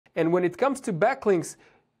And when it comes to backlinks,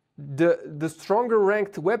 the stronger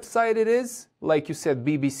ranked website it is, like you said,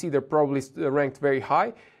 BBC, they're probably ranked very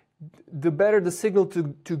high, the better the signal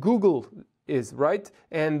to Google is, right?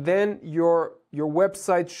 And then your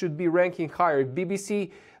website should be ranking higher. If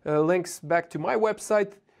BBC links back to my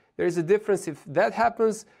website, there's a difference if that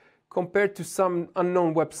happens compared to some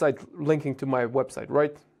unknown website linking to my website,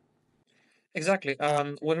 right? Exactly.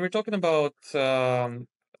 When we're talking about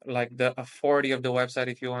like the authority of the website,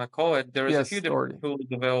 if you want to call it, there is a few Yes, different already. tools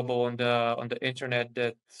available on the internet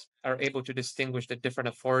that are able to distinguish the different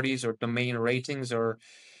authorities or domain ratings or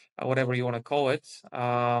whatever you want to call it,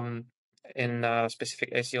 in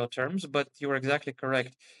specific SEO terms. But you're exactly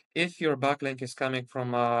correct. If your backlink is coming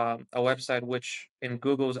from a website which, in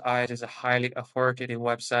Google's eyes, is a highly authoritative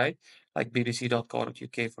website, like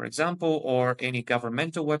bbc.co.uk, for example, or any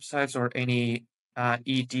governmental websites or any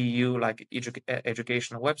EDU, like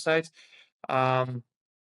educational websites, um,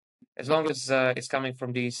 as long as it's coming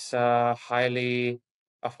from these highly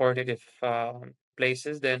authoritative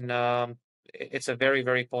places, then it's a very,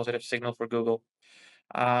 very positive signal for Google.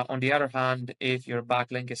 On the other hand, if your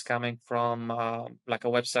backlink is coming from like a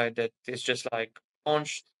website that is just like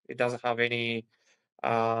launched, it doesn't have any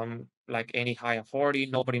like any high authority,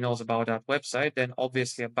 nobody knows about that website, then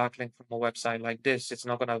obviously a backlink from a website like this, it's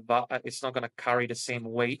not gonna carry the same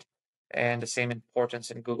weight and the same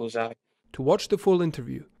importance in Google's eye. To watch the full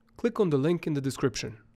interview, click on the link in the description.